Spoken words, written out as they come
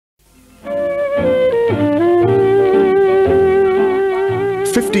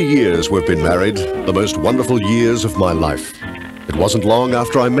50 years we've been married, the most wonderful years of my life. It wasn't long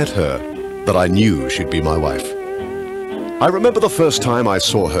after I met her that I knew she'd be my wife. I remember the first time I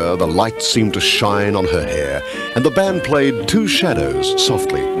saw her, the light seemed to shine on her hair, and the band played Two Shadows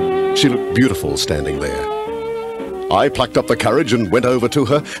softly. She looked beautiful standing there. I plucked up the courage and went over to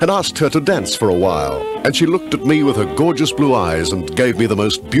her and asked her to dance for a while, and she looked at me with her gorgeous blue eyes and gave me the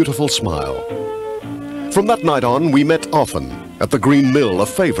most beautiful smile. From that night on, we met often at the Green Mill, a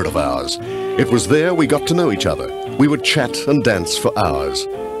favorite of ours. It was there we got to know each other. We would chat and dance for hours.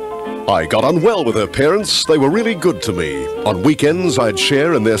 I got on well with her parents. They were really good to me. On weekends, I'd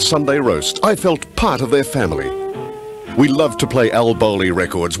share in their Sunday roast. I felt part of their family. We loved to play Al Bowley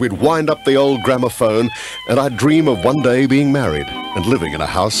records. We'd wind up the old gramophone, and I'd dream of one day being married and living in a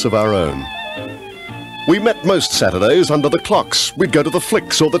house of our own. We met most Saturdays under the clocks. We'd go to the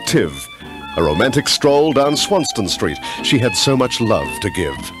Flicks or the Tiv. A romantic stroll down Swanston Street. She had so much love to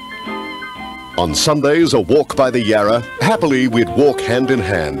give. On Sundays, a walk by the Yarra. Happily, we'd walk hand in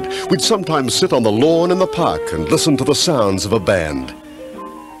hand. We'd sometimes sit on the lawn in the park and listen to the sounds of a band.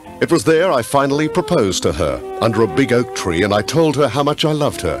 It was there I finally proposed to her, under a big oak tree, and I told her how much I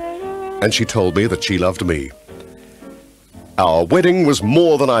loved her, and she told me that she loved me. Our wedding was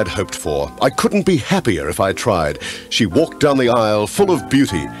more than I'd hoped for. I couldn't be happier if I tried. She walked down the aisle full of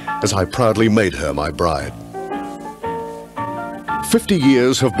beauty as I proudly made her my bride. 50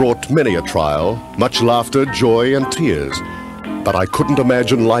 years have brought many a trial, much laughter, joy, and tears. But I couldn't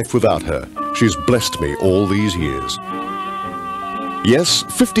imagine life without her. She's blessed me all these years. Yes,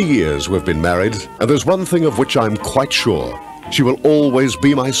 50 years we've been married, and there's one thing of which I'm quite sure. She will always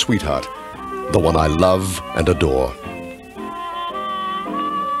be my sweetheart, the one I love and adore.